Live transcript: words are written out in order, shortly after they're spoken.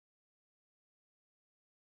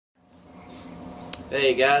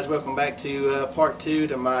Hey guys, welcome back to part 2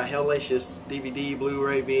 to my Hellacious DVD,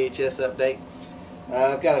 Blu-ray, VHS update.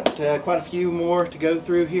 I've got quite a few more to go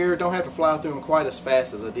through here. Don't have to fly through them quite as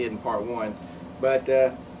fast as I did in part 1, but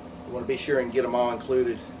I want to be sure and get them all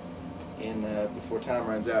included in before time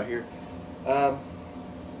runs out here.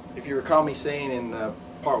 If you recall me saying in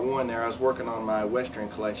part 1 there, I was working on my Western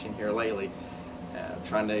collection here lately,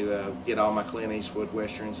 trying to get all my Clint Eastwood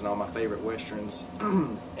Westerns and all my favorite Westerns,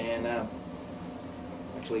 and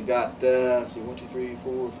actually got let's see, 1, 2, 3,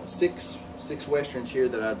 4, 5, 6 Westerns here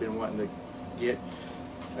that I've been wanting to get.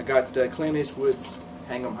 I got Clint Eastwood's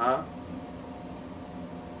Hang 'em High,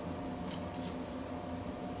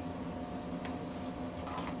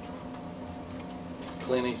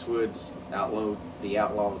 Clint Eastwood's The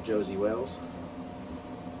Outlaw Josie Wells,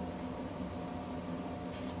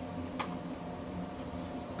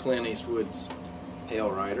 Clint Eastwood's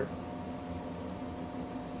Hell Rider,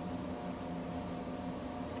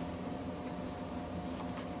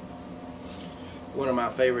 one of my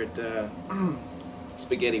favorite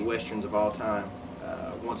spaghetti westerns of all time,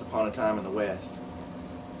 Once Upon a Time in the West,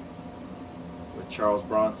 with Charles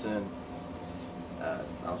Bronson.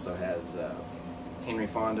 Also has Henry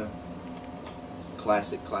Fonda. It's a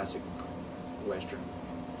classic western.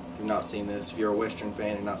 If you've not seen this, if you're a western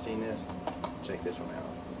fan and not seen this, check this one out.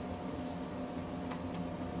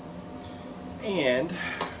 And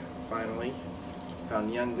finally,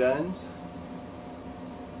 found Young Guns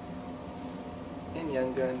and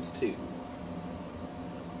Young Guns 2.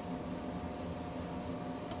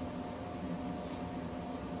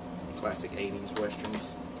 Classic 80s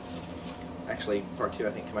westerns. Actually, part 2 I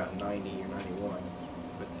think came out in 90 or 91,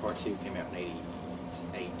 but part 2 came out in 88,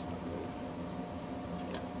 I believe.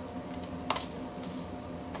 Yeah.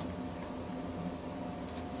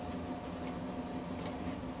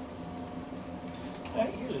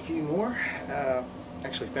 Alright, here's a few more.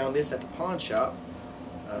 Actually found this at the pawn shop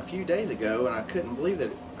a few days ago, and I couldn't believe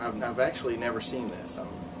that I've actually never seen this. I'm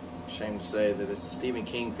ashamed to say that it's a Stephen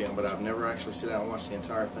King film, but I've never actually sat down and watched the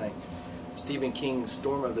entire thing. Stephen King's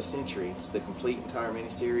Storm of the Century. It's the complete entire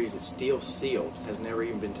miniseries. It's still sealed. Has never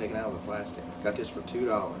even been taken out of the plastic. Got this for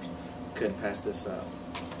 $2. Couldn't pass this up.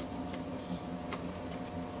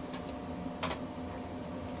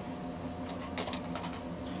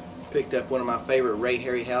 Picked up one of my favorite Ray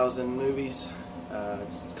Harryhausen movies.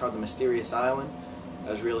 It's called The Mysterious Island. I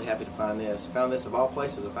was really happy to find this. I found this of all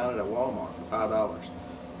places. I found it at Walmart for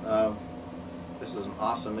 $5. This is an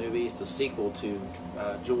awesome movie. It's the sequel to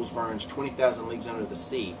Jules Verne's 20,000 Leagues Under the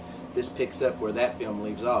Sea. This picks up where that film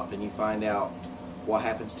leaves off, and you find out what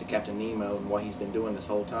happens to Captain Nemo and what he's been doing this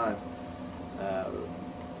whole time,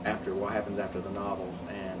 after what happens after the novel,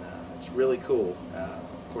 and it's really cool.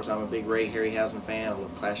 Of course, I'm a big Ray Harryhausen fan. I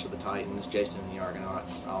love Clash of the Titans, Jason and the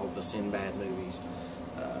Argonauts, all of the Sinbad movies.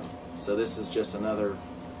 So this is just another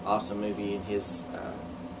awesome movie in his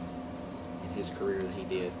career that he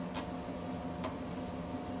did.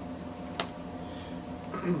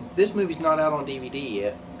 This movie's not out on DVD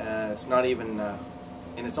yet. It's not even,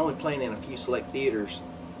 and it's only playing in a few select theaters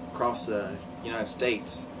across the United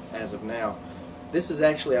States as of now. This is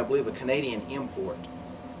actually, I believe, a Canadian import,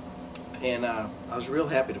 and I was real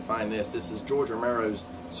happy to find this. This is George Romero's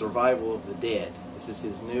Survival of the Dead. This is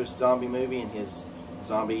his newest zombie movie and his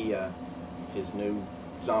new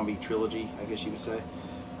zombie trilogy, I guess you would say.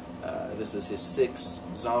 This is his 6th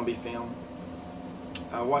zombie film.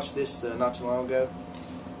 I watched this not too long ago.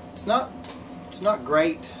 It's not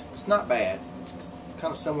great. It's not bad. It's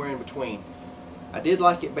kind of somewhere in between. I did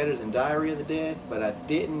like it better than Diary of the Dead, but I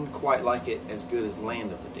didn't quite like it as good as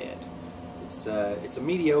Land of the Dead. It's a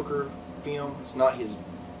mediocre film. It's not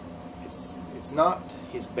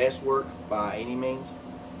his best work by any means,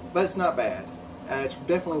 but it's not bad. It's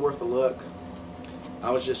definitely worth a look.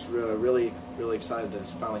 I was just really excited to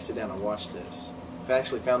finally sit down and watch this. I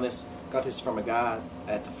actually got this from a guy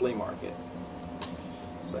at the flea market.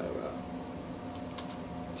 So,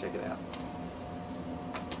 check it out.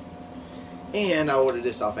 And I ordered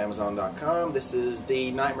this off Amazon.com. This is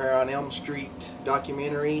the Nightmare on Elm Street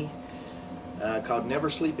documentary called Never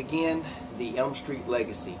Sleep Again, The Elm Street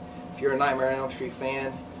Legacy. If you're a Nightmare on Elm Street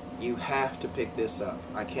fan, you have to pick this up.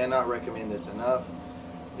 I cannot recommend this enough.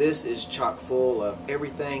 This is chock full of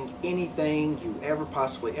everything, anything you ever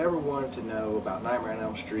possibly wanted to know about Nightmare on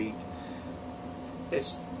Elm Street.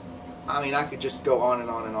 I mean, I could just go on and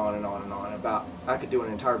on and on and on and on about. I could do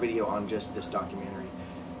an entire video on just this documentary.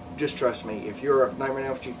 Just trust me. If you're a Nightmare on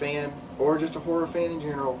Elm Street fan or just a horror fan in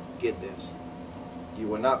general, get this. You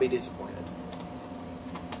will not be disappointed.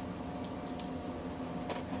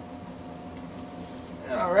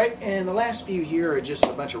 Alright, and the last few here are just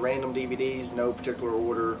a bunch of random DVDs, no particular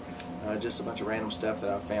order, just a bunch of random stuff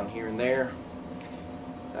that I found here and there.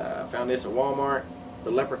 I found this at Walmart,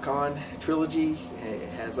 the Leprechaun trilogy. It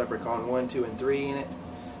has Leprechaun 1, 2, and 3 in it.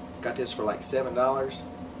 Got this for like $7.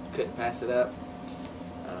 Couldn't pass it up.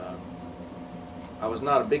 I was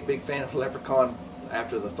not a big fan of Leprechaun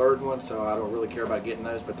after the third one, so I don't really care about getting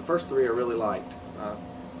those, but the first three I really liked. I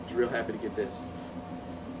was real happy to get this.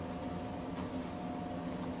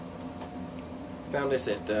 Found this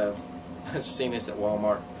at, I just seen this at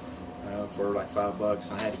Walmart for like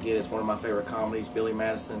 $5. I had to get it. It's one of my favorite comedies, Billy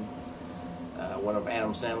Madison. One of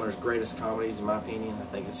Adam Sandler's greatest comedies, in my opinion. I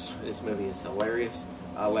think this movie is hilarious.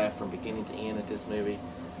 I laugh from beginning to end at this movie.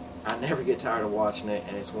 I never get tired of watching it,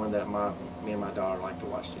 and it's one that me and my daughter like to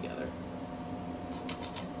watch together.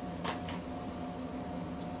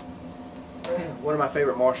 One of my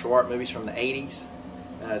favorite martial art movies from the 80s.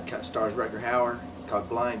 It stars Rutger Hauer. It's called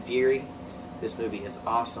Blind Fury. This movie is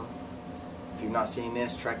awesome. If you've not seen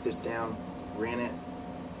this, track this down, rent it,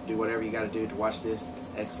 do whatever you got to do to watch this.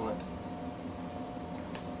 It's excellent.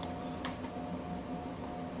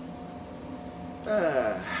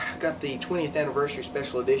 Got the 20th anniversary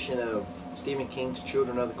special edition of Stephen King's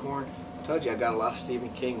Children of the Corn. I told you I got a lot of Stephen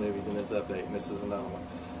King movies in this update, and this is another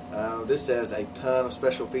one. This has a ton of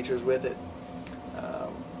special features with it.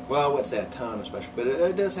 Well, I wouldn't say a ton of special, but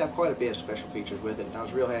it does have quite a bit of special features with it, and I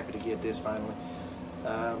was real happy to get this finally.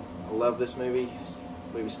 I love this movie. This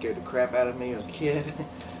movie scared the crap out of me as a kid,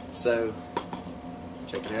 so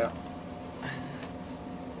check it out.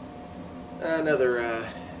 Another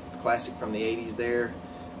classic from the 80s there,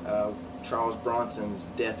 Charles Bronson's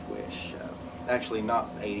Death Wish. Actually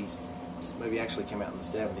not 80s. This movie actually came out in the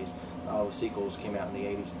 70s. All the sequels came out in the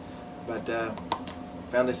 80s. But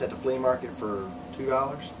found this at the flea market for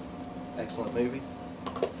 $2. Excellent movie.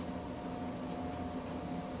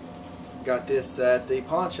 Got this at the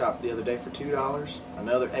pawn shop the other day for $2.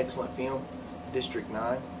 Another excellent film, District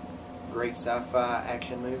 9. Great sci-fi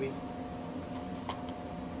action movie.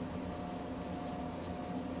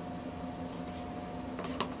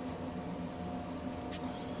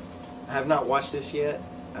 I have not watched this yet.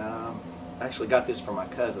 I actually got this from my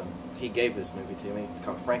cousin. He gave this movie to me. It's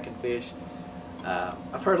called Frankenfish.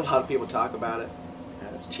 I've heard a lot of people talk about it.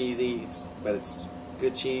 It's cheesy, but it's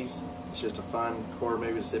good cheese. It's just a fun horror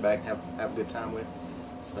movie to sit back and have a good time with.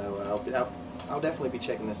 So I'll definitely be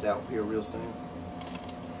checking this out here real soon.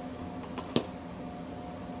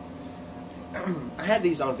 I had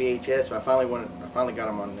these on VHS, but I finally got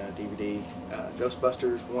them on DVD.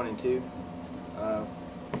 Ghostbusters 1 and 2.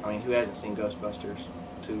 I mean, who hasn't seen Ghostbusters?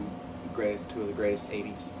 Two of the greatest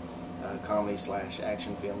 80s comedy /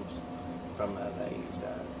 action films from the 80s.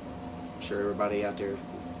 I'm sure everybody out there,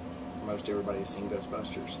 most everybody has seen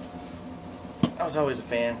Ghostbusters. I was always a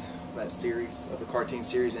fan of that series, of the cartoon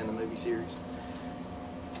series and the movie series.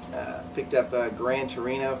 Picked up Gran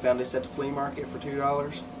Torino, found this at the flea market for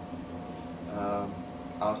 $2.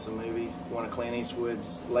 Awesome movie, one of Clint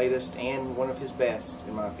Eastwood's latest and one of his best,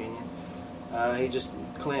 in my opinion.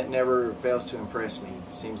 Clint never fails to impress me.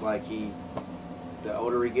 Seems like the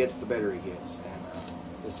older he gets, the better he gets. And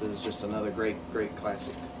this is just another great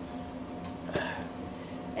classic.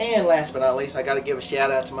 And last but not least, I got to give a shout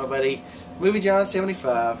out to my buddy Movie John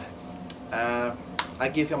 75. I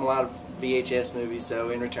give him a lot of VHS movies, so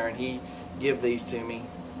in return he give these to me.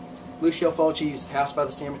 Lucio Fulci's House by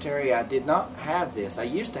the Cemetery. I did not have this. I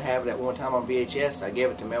used to have it at one time on VHS. I gave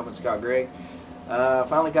it to Melvin Scott Gregg.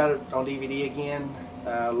 Finally got it on DVD again.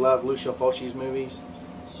 Love Lucio Fulci's movies.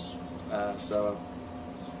 So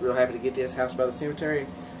real happy to get this, House by the Cemetery.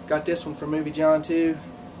 Got this one from Movie John too.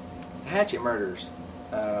 The Hatchet Murders,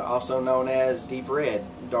 also known as Deep Red,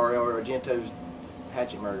 Dario Argento's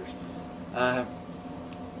Hatchet Murders.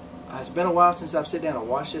 It's been a while since I've sat down and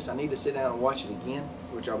watched this. I need to sit down and watch it again,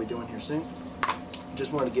 which I'll be doing here soon.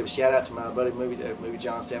 Just wanted to give a shout out to my buddy Movie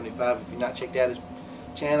John 75. If you've not checked out his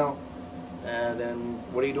channel, then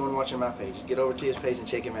what are you doing watching my page? Get over to his page and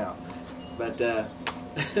check him out. But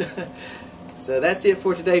so that's it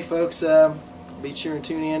for today, folks. Be sure and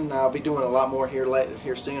tune in. I'll be doing a lot more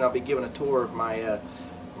here soon. I'll be giving a tour of my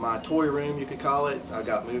my toy room, you could call it. I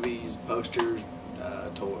got movies, posters,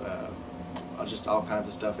 just all kinds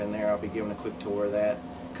of stuff in there. I'll be giving a quick tour of that.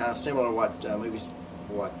 Kind of similar to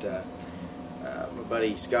what my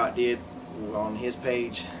buddy Scott did on his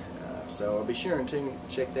page. So I'll be sure and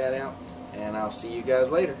check that out. And I'll see you guys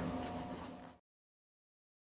later.